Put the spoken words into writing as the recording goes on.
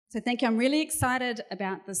So thank you. I'm really excited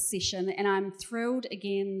about this session, and I'm thrilled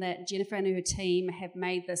again that Jennifer and her team have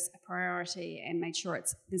made this a priority and made sure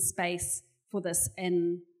there's space for this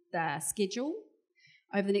in the schedule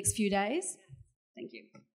over the next few days. Thank you.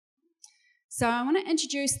 So I want to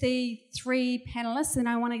introduce the three panellists, and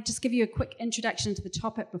I want to just give you a quick introduction to the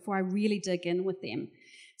topic before I really dig in with them.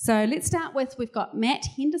 So let's start with, we've got Matt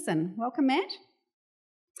Henderson. Welcome, Matt.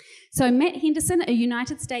 So Matt Henderson, a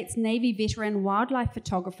United States Navy veteran wildlife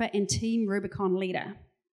photographer and Team Rubicon leader.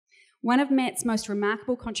 One of Matt's most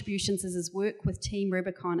remarkable contributions is his work with Team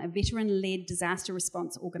Rubicon, a veteran-led disaster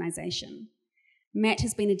response organisation. Matt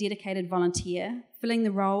has been a dedicated volunteer, filling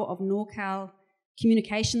the role of NORCAL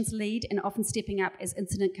communications lead and often stepping up as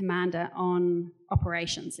incident commander on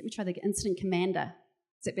operations. Let me try the incident commander.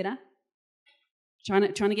 Is that better?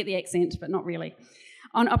 Trying to get the accent, but not really.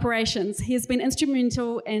 On operations, he has been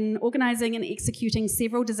instrumental in organising and executing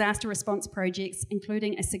several disaster response projects,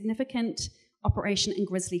 including a significant operation in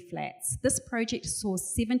Grizzly Flats. This project saw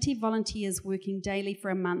 70 volunteers working daily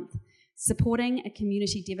for a month, supporting a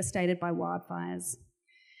community devastated by wildfires.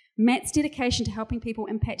 Matt's dedication to helping people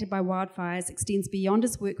impacted by wildfires extends beyond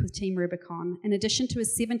his work with Team Rubicon. In addition to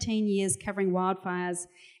his 17 years covering wildfires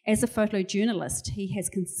as a photojournalist, he has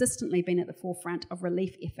consistently been at the forefront of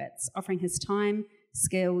relief efforts, offering his time,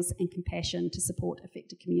 skills and compassion to support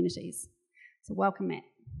affected communities. So welcome, Matt.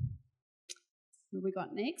 What have we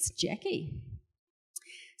got next? Jacqui.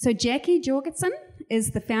 So Jacqui Jorgeson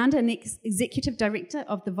is the founder and executive director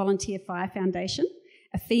of the Volunteer Fire Foundation,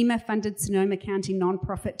 a FEMA-funded Sonoma County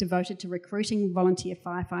nonprofit devoted to recruiting volunteer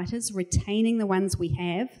firefighters, retaining the ones we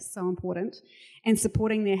have, so important, and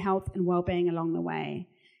supporting their health and well-being along the way.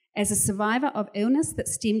 As a survivor of illness that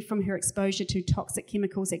stemmed from her exposure to toxic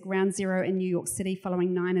chemicals at Ground Zero in New York City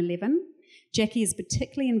following 9/11, Jacqui is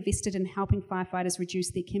particularly invested in helping firefighters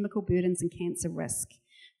reduce their chemical burdens and cancer risk.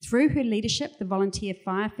 Through her leadership, the Volunteer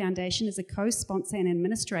Fire Foundation is a co-sponsor and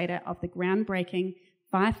administrator of the groundbreaking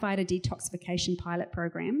Firefighter Detoxification Pilot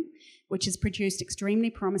Program, which has produced extremely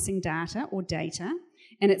promising data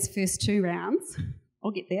in its first 2 rounds.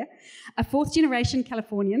 I'll get there. A 4th-generation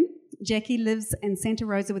Californian, Jacqui lives in Santa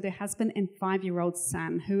Rosa with her husband and 5-year-old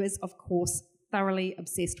son, who is, of course, thoroughly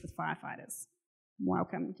obsessed with firefighters.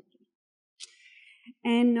 Welcome.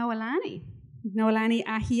 And Noelani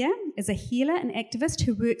Ahia is a healer and activist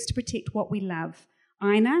who works to protect what we love,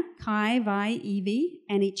 Aina, Kai, Vai, Evie,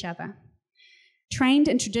 and each other. Trained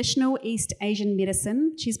in traditional East Asian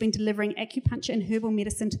medicine, she's been delivering acupuncture and herbal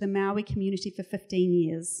medicine to the Maori community for 15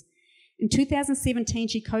 years. In 2017,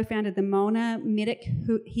 she co-founded the Mauna Medic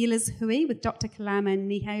Healers Hui with Dr. Kalama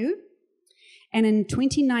Nihau, and in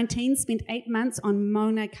 2019 spent 8 months on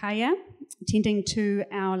Mauna Kea, tending to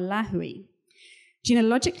our Lahui.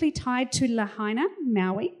 Genealogically tied to Lahaina,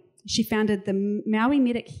 Maui, she founded the Maui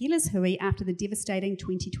Medic Healers Hui after the devastating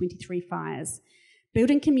 2023 fires.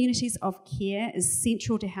 Building communities of care is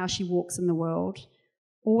central to how she walks in the world,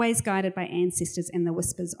 always guided by ancestors and the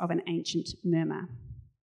whispers of an ancient murmur.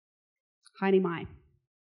 Haere mai.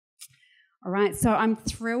 All right, so I'm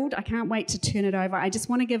thrilled. I can't wait to turn it over. I just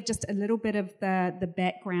want to give just a little bit of the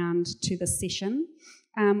background to the session.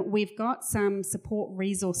 We've got some support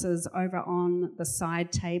resources over on the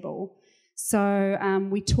side table. So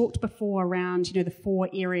we talked before around, the 4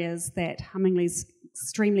 areas that Hummingly's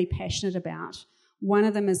extremely passionate about. One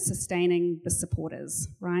of them is sustaining the supporters,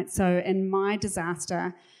 right? So in my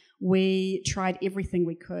disaster, we tried everything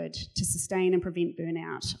we could to sustain and prevent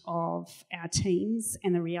burnout of our teams,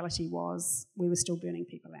 and the reality was we were still burning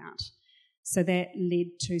people out. So that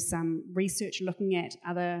led to some research looking at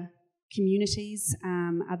other communities,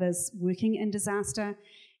 others working in disaster,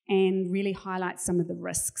 and really highlights some of the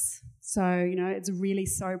risks. So, it's really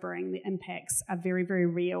sobering. The impacts are very, very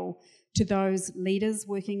real to those leaders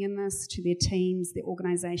working in this, to their teams, their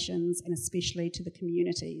organisations, and especially to the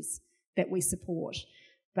communities that we support.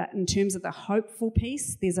 But in terms of the hopeful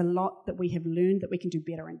piece, there's a lot that we have learned that we can do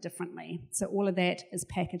better and differently. So all of that is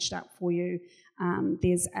packaged up for you.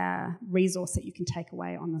 There's a resource that you can take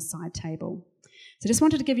away on the side table. So just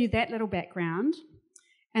wanted to give you that little background.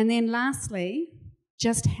 And then lastly,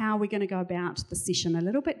 just how we're going to go about the session a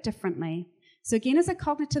little bit differently. So again, as a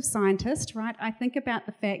cognitive scientist, right, I think about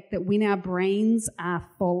the fact that when our brains are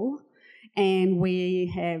full and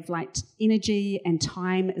we have energy and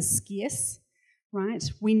time is scarce, right,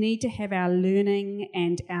 we need to have our learning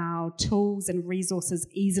and our tools and resources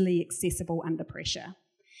easily accessible under pressure.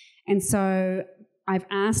 And so I've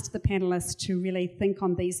asked the panellists to really think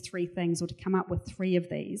on these 3 things, or to come up with 3 of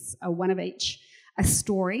these, one of each: a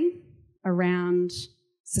story around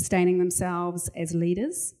sustaining themselves as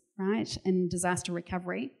leaders, right, in disaster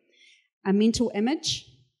recovery; a mental image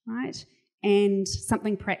right? And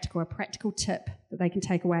something practical, a practical tip that they can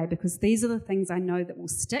take away, because these are the things I know that will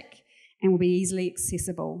stick and will be easily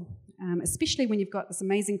accessible, especially when you've got this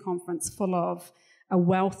amazing conference full of a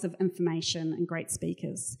wealth of information and great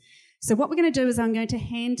speakers. So what we're going to do is I'm going to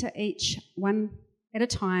hand to each one at a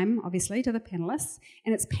time, obviously, to the panelists,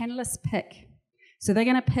 and it's panelist pick. So they're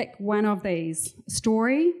going to pick one of these, a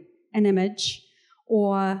story, an image,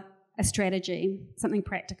 or a strategy, something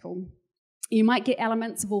practical. You might get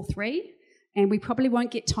elements of all three, and we probably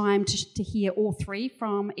won't get time to hear all three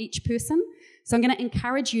from each person. So I'm going to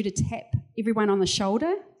encourage you to tap everyone on the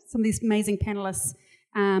shoulder, some of these amazing panelists,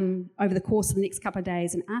 over the course of the next couple of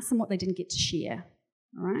days, and ask them what they didn't get to share.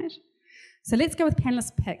 All right? So let's go with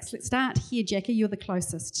panelist picks. Let's start here, Jacqui. You're the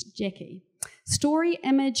closest. Jacqui. Story,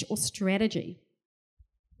 image, or strategy?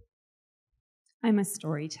 I'm a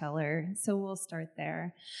storyteller, so we'll start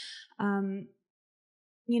there.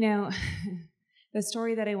 The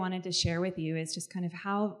story that I wanted to share with you is just kind of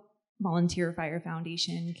how Volunteer Fire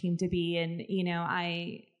Foundation came to be. And,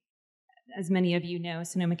 I, as many of you know,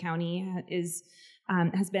 Sonoma County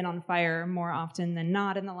has been on fire more often than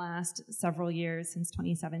not in the last several years, since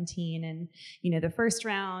 2017. And, the first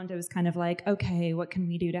round, it was kind of like, okay, what can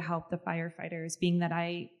we do to help the firefighters? Being that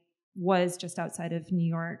I was just outside of New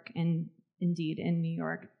York, and indeed in New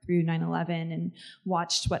York through 9/11, and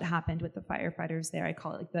watched what happened with the firefighters there. I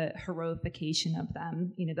call it like the heroification of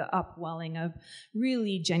them, the upwelling of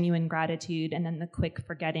really genuine gratitude and then the quick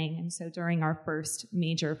forgetting. And so during our first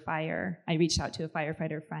major fire, I reached out to a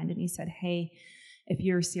firefighter friend and he said, hey, if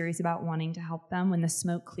you're serious about wanting to help them, when the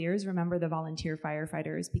smoke clears, remember the volunteer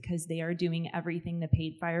firefighters, because they are doing everything the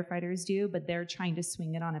paid firefighters do, but they're trying to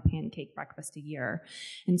swing it on a pancake breakfast a year.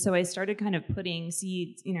 And so I started kind of putting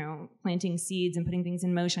seeds, planting seeds and putting things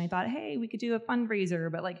in motion. I thought, hey, we could do a fundraiser,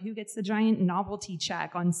 but like, who gets the giant novelty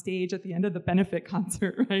check on stage at the end of the benefit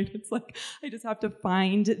concert, right? It's like, I just have to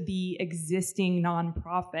find the existing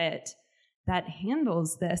nonprofit that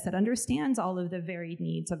handles this, that understands all of the varied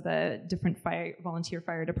needs of the different volunteer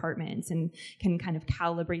fire departments, and can kind of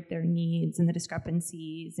calibrate their needs and the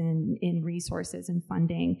discrepancies in resources and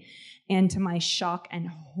funding. And to my shock and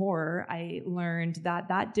horror, I learned that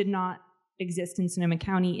that did not exist in Sonoma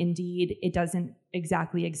County. Indeed, it doesn't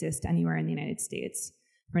exactly exist anywhere in the United States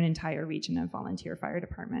for an entire region of volunteer fire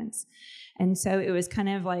departments. And so it was kind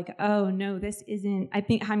of like, oh no, this isn't,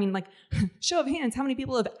 like, show of hands, how many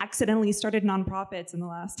people have accidentally started nonprofits in the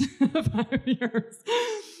last 5 years?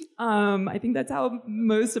 I think that's how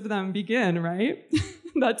most of them begin, right?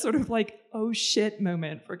 That sort of like, oh shit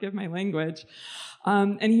moment, forgive my language.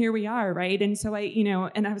 And here we are, right? And so I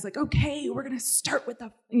was like, okay, we're going to start with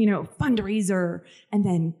the, fundraiser. And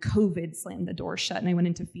then COVID slammed the door shut, and I went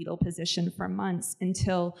into fetal position for months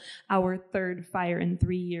until our third fire in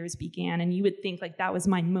 3 years began. And you would think like that was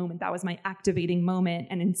my moment, that was my activating moment.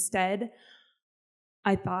 And instead,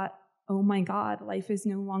 I thought, oh my God, life is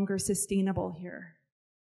no longer sustainable here.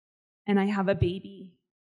 And I have a baby,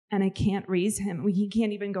 and I can't raise him. He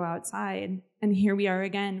can't even go outside. And here we are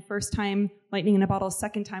again. First time, lightning in a bottle.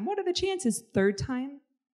 Second time, what are the chances? Third time,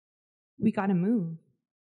 we got to move.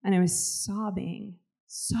 And I was sobbing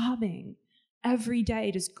every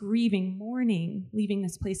day, just grieving, mourning, leaving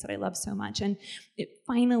this place that I love so much. And it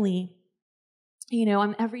finally,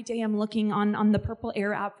 every day I'm looking on the Purple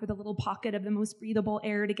Air app for the little pocket of the most breathable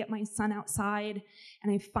air to get my son outside.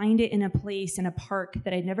 And I find it in a place, in a park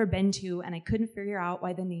that I'd never been to, and I couldn't figure out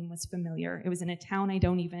why the name was familiar. It was in a town I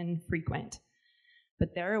don't even frequent.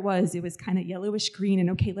 But there it was kind of yellowish green, and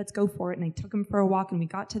okay, let's go for it. And I took him for a walk, and we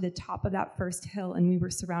got to the top of that first hill, and we were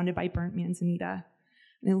surrounded by burnt manzanita.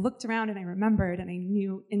 And I looked around and I remembered, and I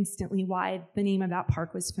knew instantly why the name of that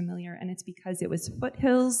park was familiar. And it's because it was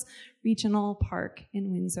Foothills Regional Park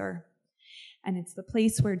in Windsor. And it's the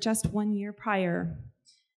place where just 1 year prior,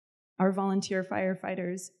 our volunteer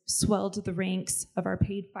firefighters swelled the ranks of our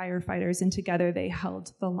paid firefighters, and together they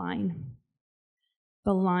held the line.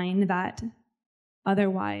 The line that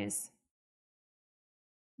otherwise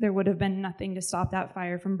there would have been nothing to stop that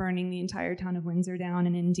fire from burning the entire town of Windsor down,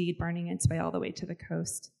 and indeed burning its way all the way to the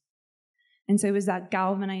coast. And so it was that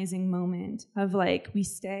galvanizing moment of like, we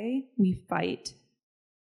stay, we fight.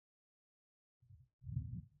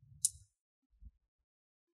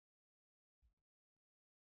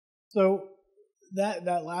 So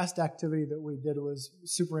that last activity that we did was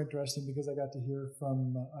super interesting, because I got to hear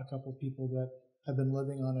from a couple people that have been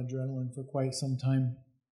living on adrenaline for quite some time.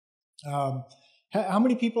 How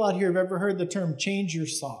many people out here have ever heard the term change your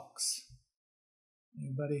socks?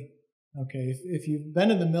 Anybody? Okay, if you've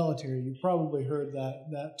been in the military, you've probably heard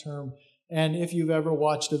that term. And if you've ever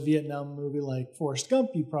watched a Vietnam movie like Forrest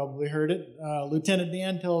Gump, you probably heard it. Lieutenant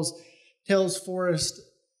Dan tells Forrest,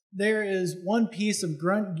 there is one piece of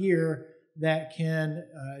grunt gear that can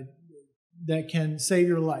save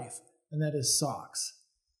your life, and that is socks.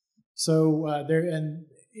 So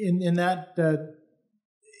in that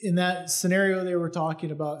scenario, they were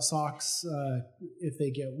talking about socks. If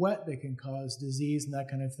they get wet, they can cause disease and that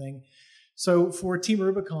kind of thing. So for Team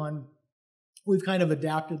Rubicon, we've kind of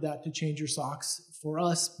adapted that to change your socks. For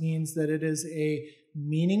us, means that it is a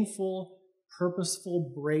meaningful,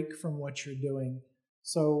 purposeful break from what you're doing.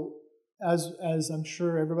 So as I'm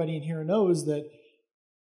sure everybody in here knows, that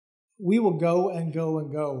we will go and go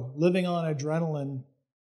and go, living on adrenaline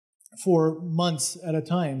for months at a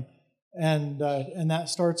time. And that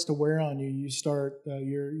starts to wear on you. You start,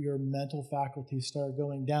 your mental faculties start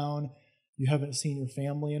going down. You haven't seen your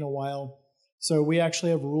family in a while. So we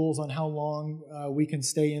actually have rules on how long we can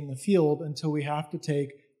stay in the field until we have to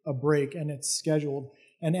take a break, and it's scheduled.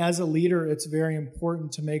 And as a leader, it's very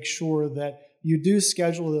important to make sure that you do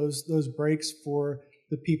schedule those breaks for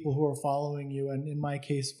the people who are following you, and in my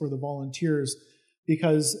case, for the volunteers,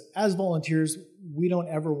 because as volunteers, we don't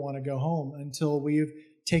ever want to go home until we've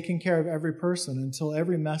taken care of every person, until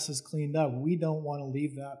every mess is cleaned up. We don't want to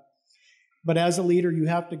leave that. But as a leader, you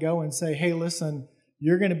have to go and say, hey, listen,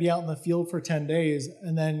 you're going to be out in the field for 10 days,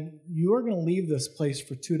 and then you are going to leave this place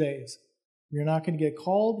for 2 days. You're not going to get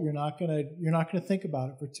called. You're not going to think about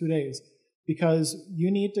it for 2 days, because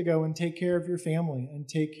you need to go and take care of your family and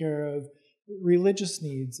take care of religious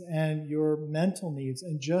needs and your mental needs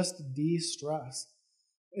and just de-stress.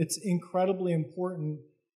 It's incredibly important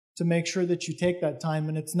to make sure that you take that time,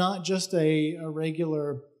 and it's not just a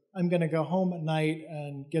regular, I'm going to go home at night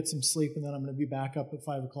and get some sleep, and then I'm going to be back up at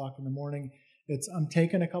 5 o'clock in the morning. It's, I'm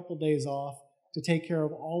taking a couple days off to take care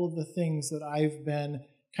of all of the things that I've been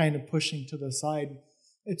kind of pushing to the side.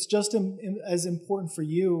 It's just as important for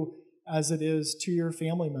you as it is to your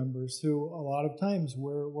family members, who a lot of times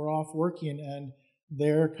we're off working and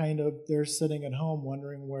they're sitting at home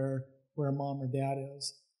wondering where mom or dad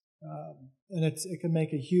is. And it can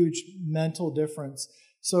make a huge mental difference.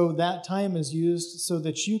 So that time is used so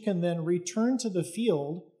that you can then return to the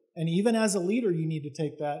field. And even as a leader, you need to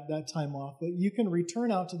take that time off. But you can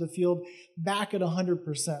return out to the field back at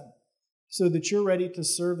 100%, so that you're ready to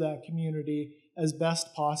serve that community as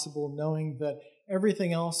best possible, knowing that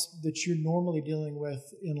everything else that you're normally dealing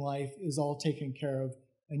with in life is all taken care of,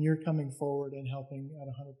 and you're coming forward and helping at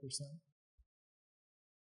 100%.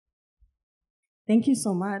 Thank you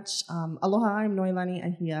so much. Aloha, I'm Noelani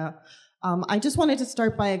Ahia. I just wanted to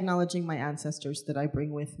start by acknowledging my ancestors that I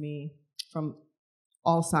bring with me from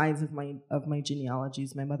all sides of my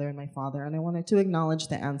genealogies, my mother and my father. And I wanted to acknowledge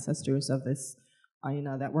the ancestors of this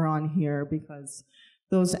Aina that we're on here, because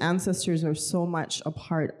those ancestors are so much a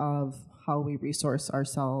part of how we resource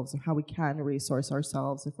ourselves, or how we can resource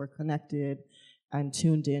ourselves if we're connected and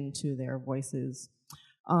tuned into their voices.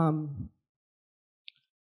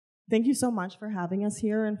 Thank you so much for having us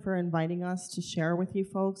here and for inviting us to share with you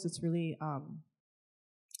folks. It's really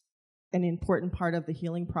an important part of the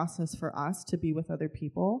healing process for us to be with other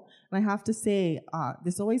people. And I have to say,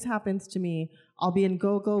 this always happens to me. I'll be in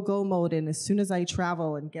go, go, go mode, and as soon as I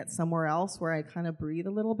travel and get somewhere else where I kind of breathe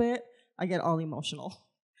a little bit, I get all emotional.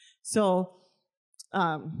 So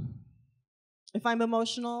if I'm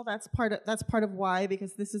emotional, that's part of why,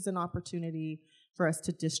 because this is an opportunity for us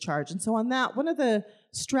to discharge. And so on that, one of the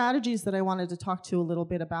strategies that I wanted to talk to you a little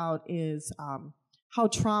bit about is how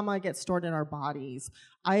trauma gets stored in our bodies.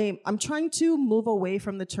 I'm trying to move away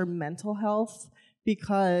from the term mental health,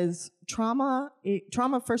 because trauma,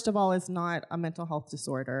 first of all, is not a mental health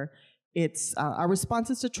disorder. It's our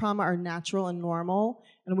responses to trauma are natural and normal,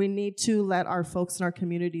 and we need to let our folks in our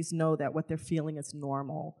communities know that what they're feeling is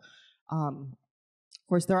normal. Of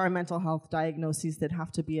course, there are mental health diagnoses that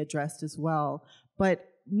have to be addressed as well, but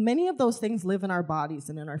many of those things live in our bodies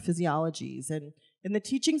and in our physiologies. And in the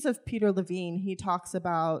teachings of Peter Levine, he talks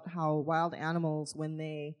about how wild animals, when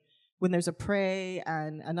there's a prey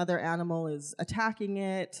and another animal is attacking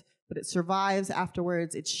it, but it survives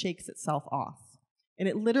afterwards, it shakes itself off. And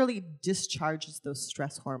it literally discharges those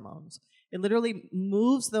stress hormones. It literally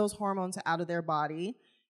moves those hormones out of their body,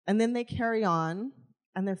 and then they carry on,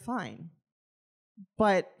 and they're fine.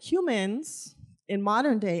 But humans, in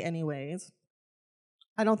modern day anyways,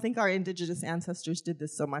 I don't think our indigenous ancestors did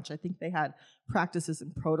this so much. I think they had practices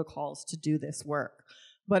and protocols to do this work.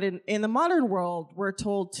 But in the modern world, we're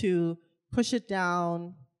told to push it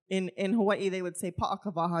down. In Hawaii, they would say,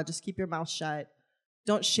 pa'akavaha, just keep your mouth shut.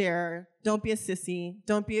 Don't share. Don't be a sissy.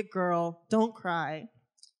 Don't be a girl. Don't cry.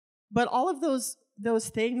 But all of those those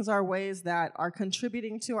things are ways that are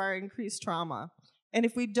contributing to our increased trauma. And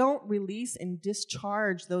if we don't release and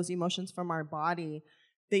discharge those emotions from our body,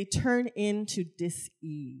 they turn into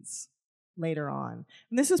dis-ease later on.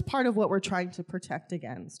 And this is part of what we're trying to protect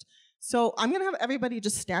against. So I'm going to have everybody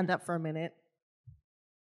just stand up for a minute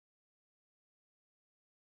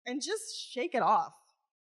and just shake it off.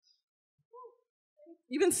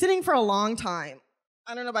 You've been sitting for a long time.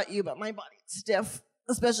 I don't know about you, but my body's stiff,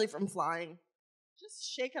 especially from flying.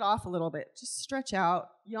 Just shake it off a little bit. Just stretch out.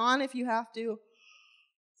 Yawn if you have to.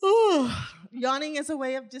 Ooh. Yawning is a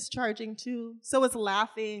way of discharging too. So is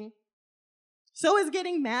laughing. So is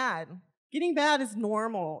getting mad. Getting mad is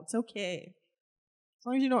normal. It's okay. As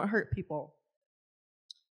long as you don't hurt people.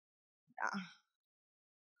 Yeah.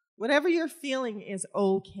 Whatever you're feeling is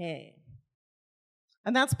okay.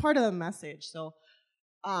 And that's part of the message. So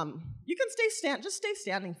you can just stay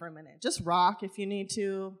standing for a minute. Just rock if you need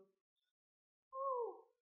to.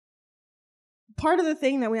 Part of the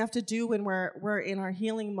thing that we have to do when we're in our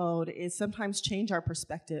healing mode is sometimes change our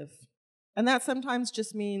perspective. And that sometimes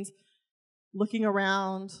just means looking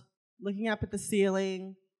around, looking up at the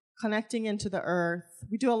ceiling, connecting into the earth.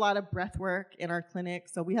 We do a lot of breath work in our clinic.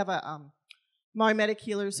 So we have my Medic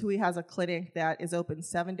Healers who has a clinic that is open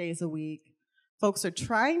 7 days a week. Folks are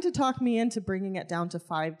trying to talk me into bringing it down to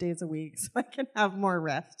 5 days a week so I can have more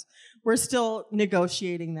rest. We're still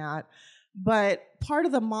negotiating that. But part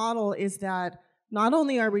of the model is that not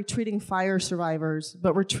only are we treating fire survivors,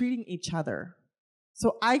 but we're treating each other.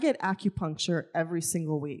 So I get acupuncture every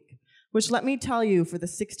single week, which let me tell you, for the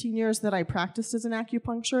 16 years that I practiced as an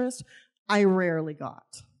acupuncturist, I rarely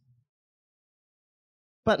got.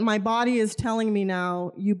 But my body is telling me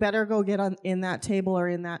now, you better go get in that table or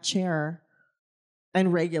in that chair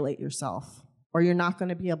and regulate yourself, or you're not going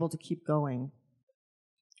to be able to keep going.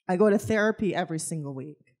 I go to therapy every single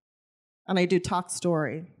week. And I do talk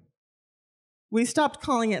story. We stopped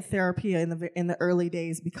calling it therapy in the early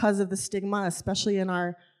days because of the stigma, especially in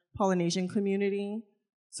our Polynesian community.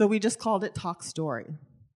 So we just called it talk story.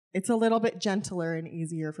 It's a little bit gentler and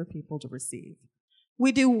easier for people to receive.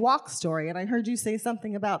 We do walk story, and I heard you say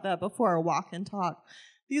something about that before, walk and talk.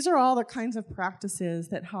 These are all the kinds of practices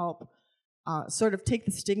that help sort of take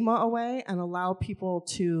the stigma away and allow people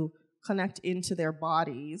to connect into their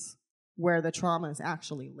bodies where the trauma is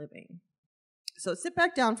actually living. So sit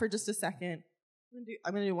back down for just a second.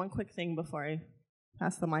 I'm going to do one quick thing before I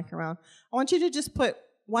pass the mic around. I want you to just put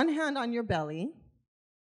one hand on your belly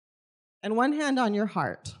and one hand on your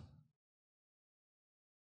heart.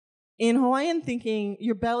 In Hawaiian thinking,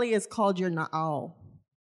 your belly is called your na'au,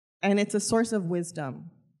 and it's a source of wisdom.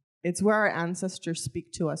 It's where our ancestors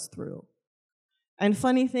speak to us through. And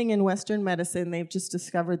funny thing, in Western medicine, they've just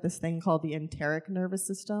discovered this thing called the enteric nervous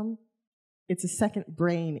system. It's a second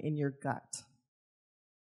brain in your gut.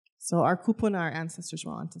 So our kupuna, our ancestors,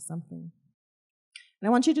 were onto something. And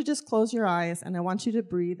I want you to just close your eyes, and I want you to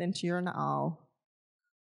breathe into your na'au,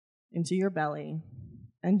 into your belly,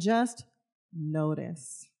 and just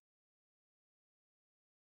notice.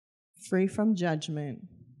 Free from judgment.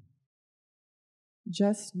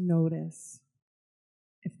 Just notice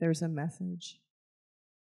if there's a message,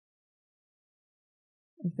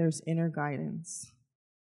 if there's inner guidance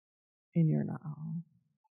in your na'au.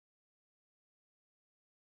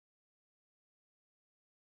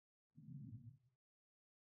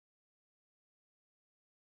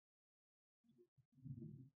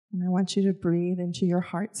 And I want you to breathe into your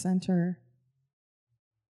heart center.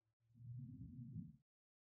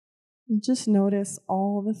 And just notice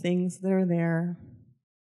all the things that are there,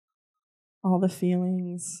 all the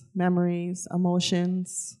feelings, memories,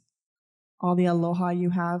 emotions, all the aloha you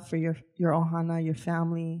have for your ohana, your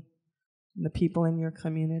family, and the people in your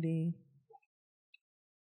community.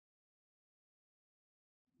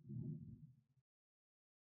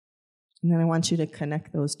 And then I want you to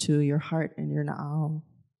connect those two, your heart and your na'au.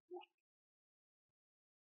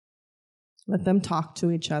 Let them talk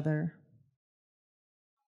to each other.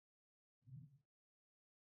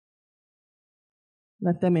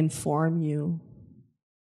 Let them inform you.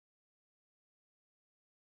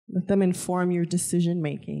 Let them inform your decision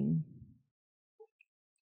making.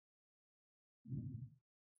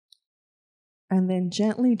 And then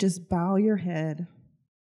gently just bow your head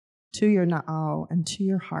to your na'au and to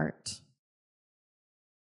your heart.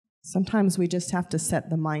 Sometimes we just have to set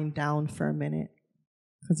the mind down for a minute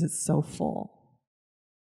because it's so full.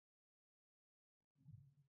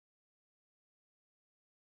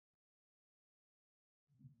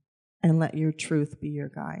 And let your truth be your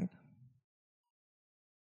guide.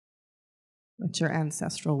 Let your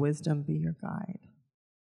ancestral wisdom be your guide.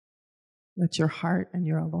 Let your heart and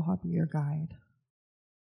your aloha be your guide.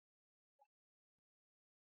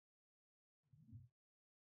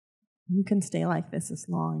 You can stay like this as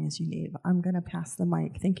long as you need. I'm going to pass the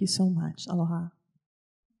mic. Thank you so much. Aloha.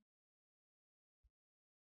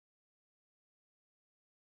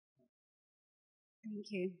 Thank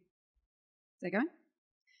you. Is that going?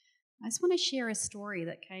 I just want to share a story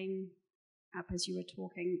that came up as you were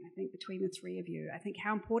talking, I think, between the three of you. I think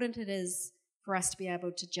how important it is for us to be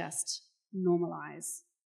able to just normalize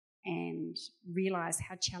and realize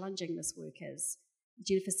how challenging this work is.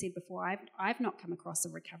 Jennifer said before, I've not come across a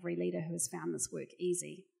recovery leader who has found this work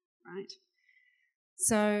easy, right?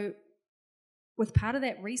 So with part of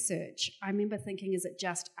that research, I remember thinking, is it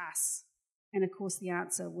just us? And of course the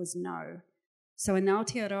answer was no. So in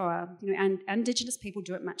Aotearoa, Indigenous people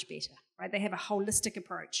do it much better, right? They have a holistic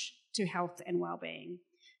approach to health and well-being.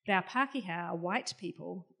 But our Pākehā, our white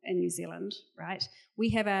people in New Zealand, right, we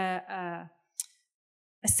have a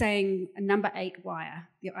saying, a number 8 wire,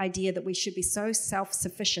 the idea that we should be so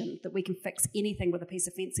self-sufficient that we can fix anything with a piece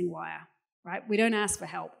of fencing wire, right? We don't ask for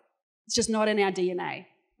help. It's just not in our DNA,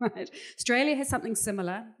 right? Australia has something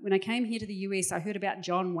similar. When I came here to the US, I heard about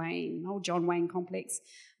John Wayne, the whole John Wayne complex.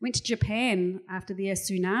 Went to Japan after the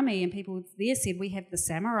tsunami, and people there said, we have the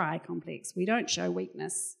samurai complex. We don't show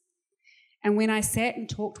weakness. And when I sat and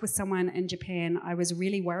talked with someone in Japan, I was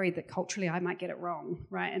really worried that culturally I might get it wrong,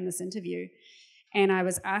 right, in this interview. And I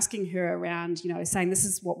was asking her around, saying, this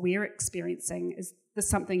is what we're experiencing. Is this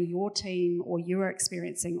something your team or you are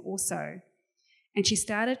experiencing also? And she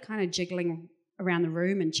started kind of jiggling around the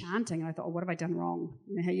room and chanting. And I thought, what have I done wrong?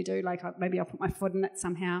 You know how you do? Like, maybe I'll put my foot in it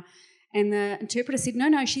somehow. And the interpreter said,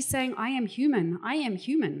 no, she's saying, I am human.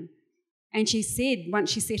 And she said,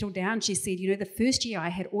 once she settled down, she said, the first year I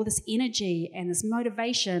had all this energy and this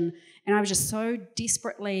motivation, and I was just so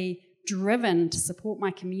desperately driven to support my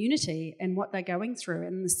community and what they're going through.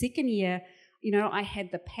 And the second year, I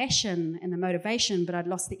had the passion and the motivation, but I'd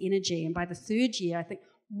lost the energy. And by the third year, I think,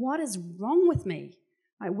 what is wrong with me?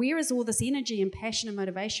 Like, where is all this energy and passion and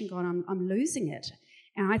motivation gone? I'm losing it.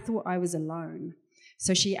 And I thought I was alone.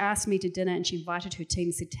 So she asked me to dinner, and she invited her team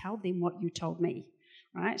and said, tell them what you told me,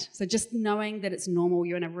 right? So just knowing that it's normal,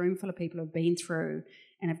 you're in a room full of people who have been through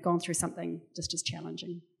and have gone through something just as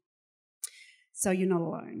challenging. So you're not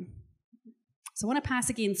alone. So I want to pass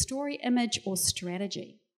again, story, image, or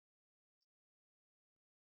strategy?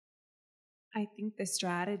 I think the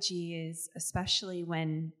strategy is, especially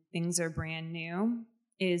when things are brand new,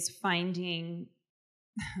 is finding...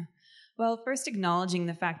 Well, first acknowledging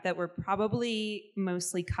the fact that we're probably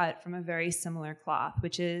mostly cut from a very similar cloth,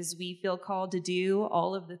 which is we feel called to do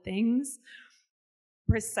all of the things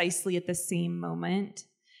precisely at the same moment.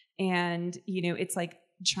 And, it's like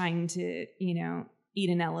trying to, eat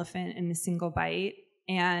an elephant in a single bite.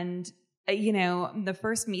 And, the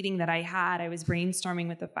first meeting that I had, I was brainstorming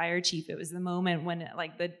with the fire chief. It was the moment when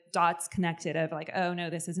the dots connected of oh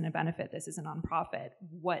no, this isn't a benefit. This is a nonprofit.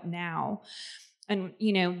 What now? And,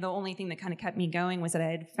 the only thing that kind of kept me going was that I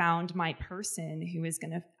had found my person who was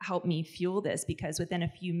going to help me fuel this, because within a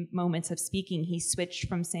few moments of speaking, he switched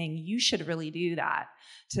from saying, you should really do that,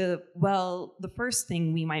 to, well, the first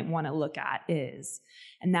thing we might want to look at is,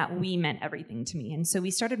 and that we meant everything to me. And so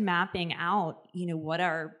we started mapping out, what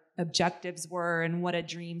our objectives were and what a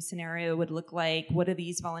dream scenario would look like. What do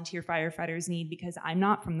these volunteer firefighters need? Because I'm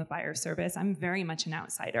not from the fire service. I'm very much an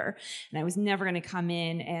outsider. And I was never going to come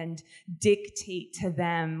in and dictate to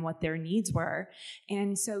them what their needs were.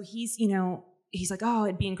 And so he's like, oh,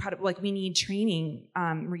 it'd be incredible. Like, we need training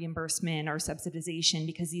reimbursement or subsidization,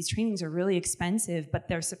 because these trainings are really expensive, but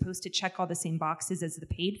they're supposed to check all the same boxes as the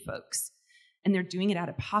paid folks. And they're doing it out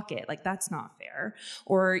of pocket. Like, that's not fair.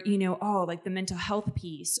 Or, the mental health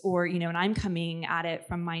piece, or, and I'm coming at it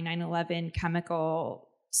from my 9/11 chemical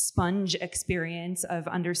sponge experience of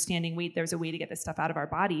understanding, wait, there's a way to get this stuff out of our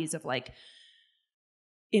bodies, of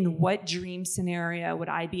in what dream scenario would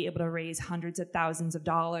I be able to raise hundreds of thousands of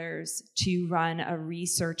dollars to run a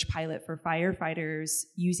research pilot for firefighters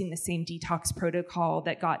using the same detox protocol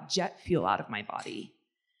that got jet fuel out of my body?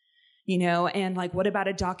 And what about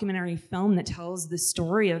a documentary film that tells the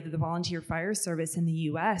story of the volunteer fire service in the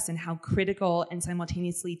US and how critical and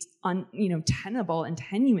simultaneously tenable and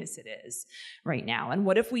tenuous it is right now? And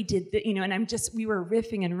what if we did we were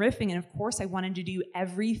riffing, and of course I wanted to do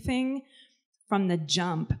everything from the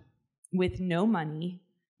jump with no money,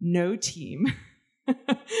 no team.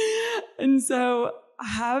 And so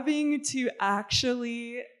having to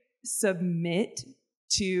actually submit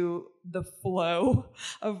to the flow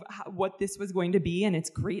of what this was going to be and its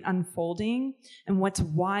great unfolding. And what's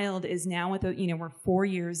wild is now we're 4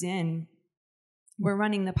 years in, we're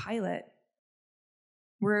running the pilot.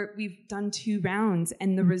 We've done 2 rounds,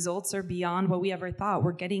 and the results are beyond what we ever thought.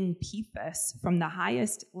 We're getting PFAS from the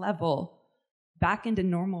highest level back into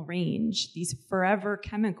normal range, these forever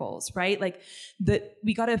chemicals, right? Like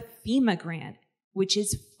we got a FEMA grant, which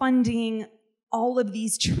is funding all of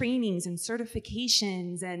these trainings and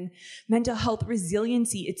certifications and mental health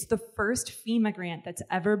resiliency. It's the first FEMA grant that's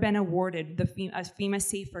ever been awarded, a FEMA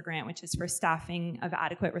SAFER grant, which is for staffing of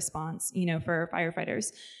adequate response, for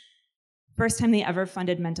firefighters. First time they ever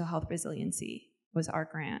funded mental health resiliency was our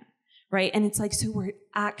grant, right? And it's like, so we're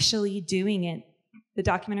actually doing it. The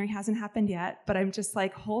documentary hasn't happened yet, but I'm just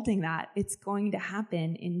like holding that. It's going to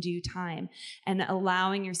happen in due time, and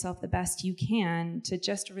allowing yourself the best you can to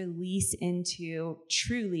just release into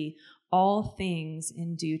truly all things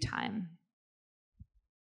in due time.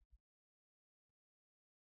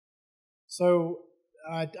 So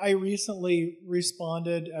I recently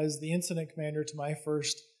responded as the incident commander to my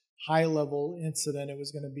first high-level incident. It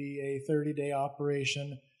was going to be a 30-day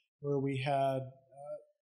operation where we had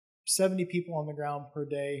 70 people on the ground per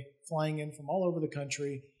day flying in from all over the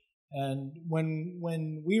country. And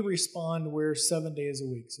when we respond, we're 7 days a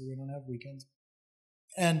week, so we don't have weekends.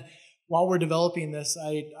 And while we're developing this,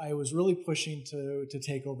 I was really pushing to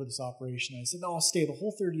take over this operation. I said, no, I'll stay the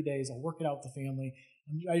whole 30 days. I'll work it out with the family.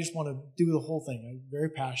 I just want to do the whole thing. I'm very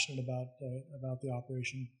passionate about the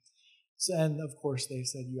operation. And of course, they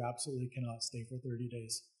said, you absolutely cannot stay for 30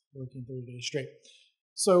 days, working 30 days straight.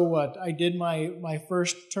 So I did my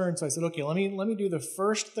first turn. So I said, okay, let me do the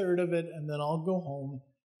first third of it, and then I'll go home,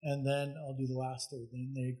 and then I'll do the last third.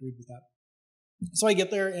 And they agreed with that. So I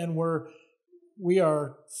get there, and we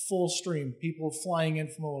are full stream. People flying in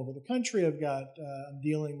from all over the country. I'm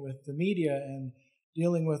dealing with the media and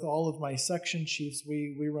dealing with all of my section chiefs.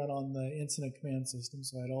 We run on the incident command system,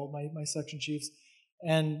 so I had all my section chiefs,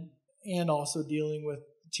 and also dealing with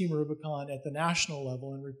Team Rubicon at the national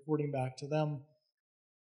level and reporting back to them.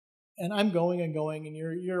 And I'm going, and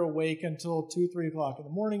you're awake until 2-3 o'clock in the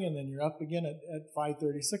morning, and then you're up again at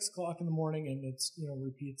 5:30, 6 o'clock in the morning, and it's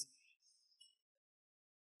repeats.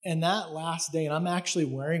 And that last day, and I'm actually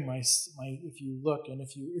wearing my if you look, and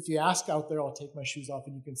if you ask out there, I'll take my shoes off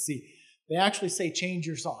and you can see. They actually say change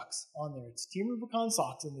your socks on there. It's Team Rubicon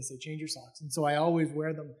socks, and they say change your socks. And so I always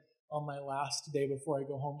wear them on my last day before I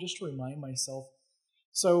go home, just to remind myself.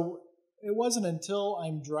 So it wasn't until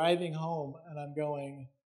I'm driving home and I'm going,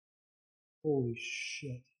 holy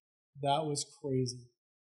shit, that was crazy.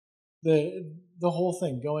 The whole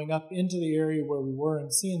thing, going up into the area where we were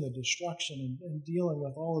and seeing the destruction and dealing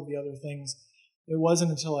with all of the other things, it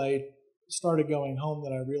wasn't until I started going home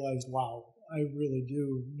that I realized, wow, I really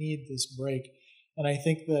do need this break. And I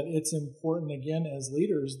think that it's important, again, as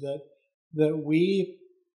leaders, that we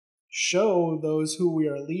show those who we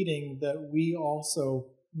are leading that we also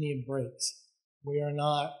need breaks. We are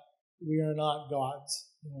not gods.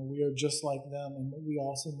 We are just like them, and we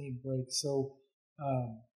also need breaks. So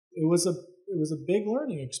it was a big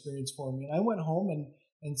learning experience for me. And I went home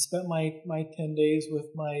and spent my 10 days with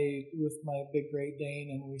my big Great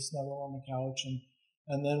Dane, and we snuggled on the couch.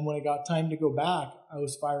 And then when it got time to go back, I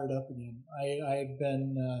was fired up again. I had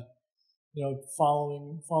been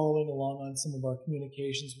following along on some of our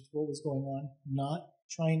communications with what was going on,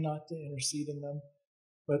 trying not to intercede in them.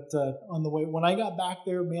 But on the way, when I got back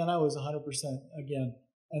there, man, I was 100% again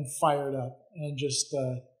and fired up. And just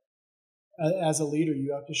as a leader,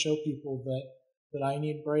 you have to show people that I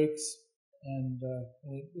need breaks, and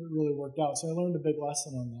it really worked out. So I learned a big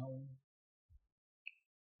lesson on that one.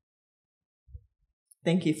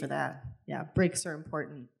 Thank you for that. Yeah, breaks are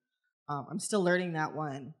important. I'm still learning that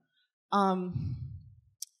one.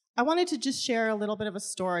 I wanted to just share a little bit of a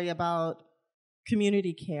story about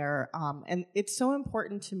community care, and it's so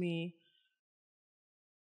important to me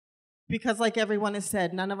because, like everyone has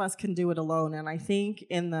said, none of us can do it alone. And I think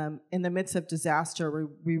in the midst of disaster,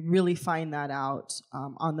 we really find that out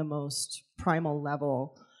on the most primal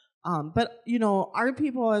level. But our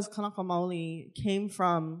people as Kanaka Maoli came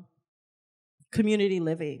from community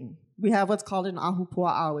living. We have what's called an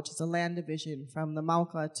ahupua'a, which is a land division from the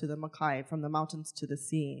Mauka to the Makai, from the mountains to the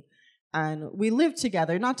sea. And we lived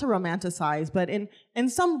together, not to romanticize, but in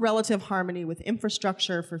some relative harmony with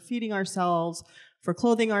infrastructure for feeding ourselves, for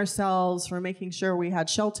clothing ourselves, for making sure we had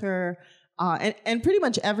shelter. And pretty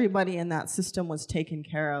much everybody in that system was taken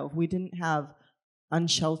care of. We didn't have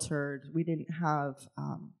unsheltered. We didn't have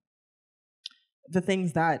the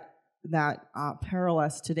things that peril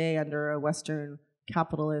us today under a Western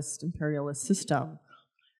capitalist imperialist system.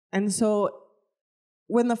 And so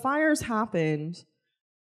when the fires happened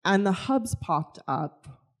and the hubs popped up,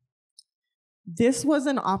 this was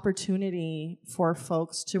an opportunity for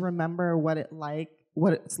folks to remember what it like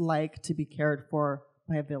what it's like to be cared for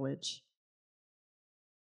by a village.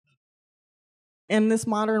 In this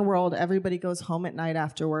modern world, everybody goes home at night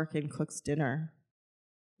after work and cooks dinner.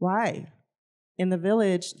 Why? In the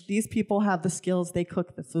village, these people have the skills, they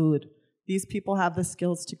cook the food. These people have the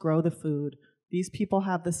skills to grow the food. These people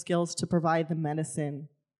have the skills to provide the medicine.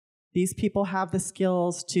 These people have the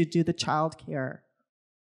skills to do the childcare.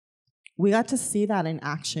 We got to see that in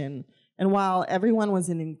action. And while everyone was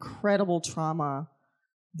in incredible trauma,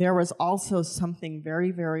 there was also something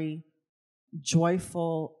very, very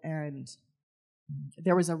joyful, and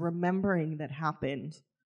there was a remembering that happened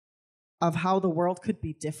of how the world could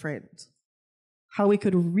be different, how we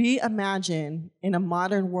could reimagine in a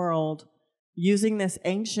modern world using this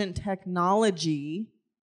ancient technology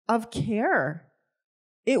of care.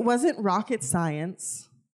 It wasn't rocket science.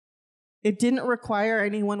 It didn't require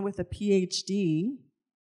anyone with a PhD.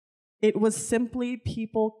 It was simply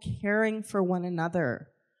people caring for one another.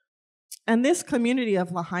 And this community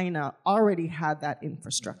of Lahaina already had that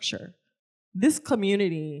infrastructure. This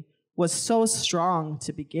community was so strong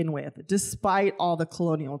to begin with, despite all the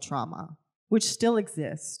colonial trauma, which still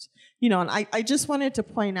exists. And I just wanted to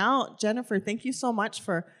point out, Jennifer, thank you so much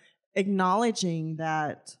for acknowledging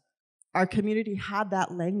that our community had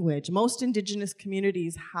that language. Most Indigenous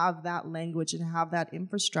communities have that language and have that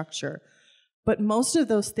infrastructure. But most of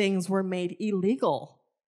those things were made illegal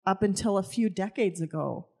up until a few decades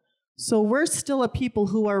ago. So we're still a people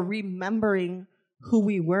who are remembering who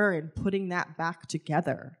we were and putting that back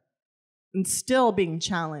together, and still being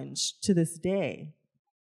challenged to this day.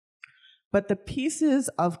 But the pieces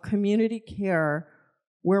of community care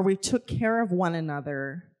where we took care of one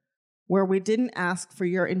another, where we didn't ask for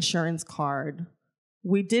your insurance card,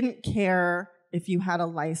 we didn't care if you had a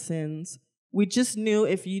license, we just knew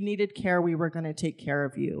if you needed care, we were going to take care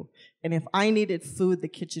of you. And if I needed food, the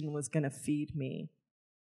kitchen was going to feed me.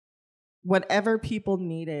 Whatever people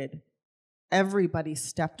needed, everybody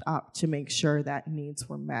stepped up to make sure that needs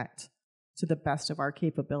were met to the best of our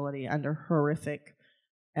capability under horrific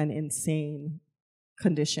and insane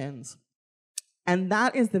conditions. And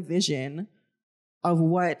that is the vision of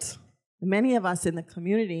what many of us in the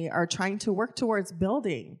community are trying to work towards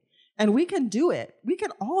building. And we can do it. We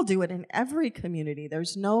can all do it in every community.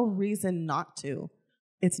 There's no reason not to.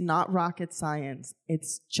 It's not rocket science.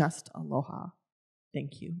 It's just aloha.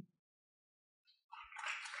 Thank you.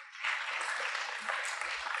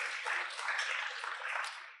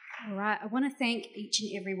 All right, I want to thank each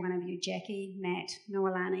and every one of you, Jacqui, Matt,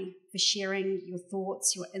 Noelani, for sharing your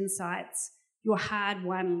thoughts, your insights, your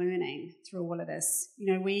hard-won learning through all of this.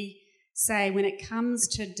 We say when it comes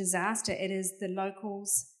to disaster, it is the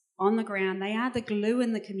locals on the ground. They are the glue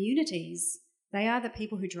in the communities. They are the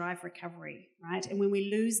people who drive recovery, right? And when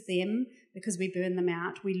we lose them because we burn them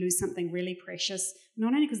out, we lose something really precious,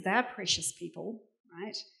 not only because they're precious people,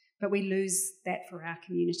 right, but we lose that for our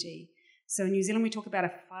community. So in New Zealand, we talk about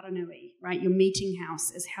a wharanui, right? Your meeting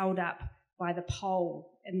house is held up by the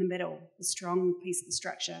pole in the middle, the strong piece of the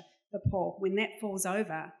structure, the pole. When that falls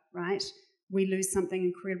over, right, we lose something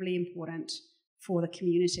incredibly important for the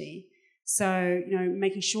community. So,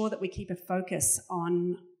 making sure that we keep a focus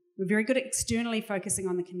on, we're very good at externally focusing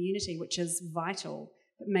on the community, which is vital,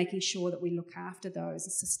 but making sure that we look after those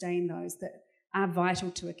and sustain those that are vital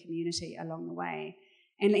to a community along the way.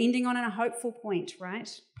 And ending on a hopeful point, right?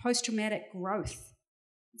 Post-traumatic growth.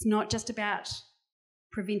 It's not just about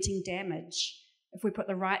preventing damage. If we put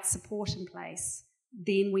the right support in place,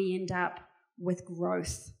 then we end up with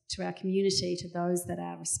growth to our community, to those that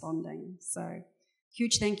are responding. So,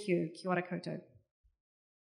 huge thank you. Kia ora koutou.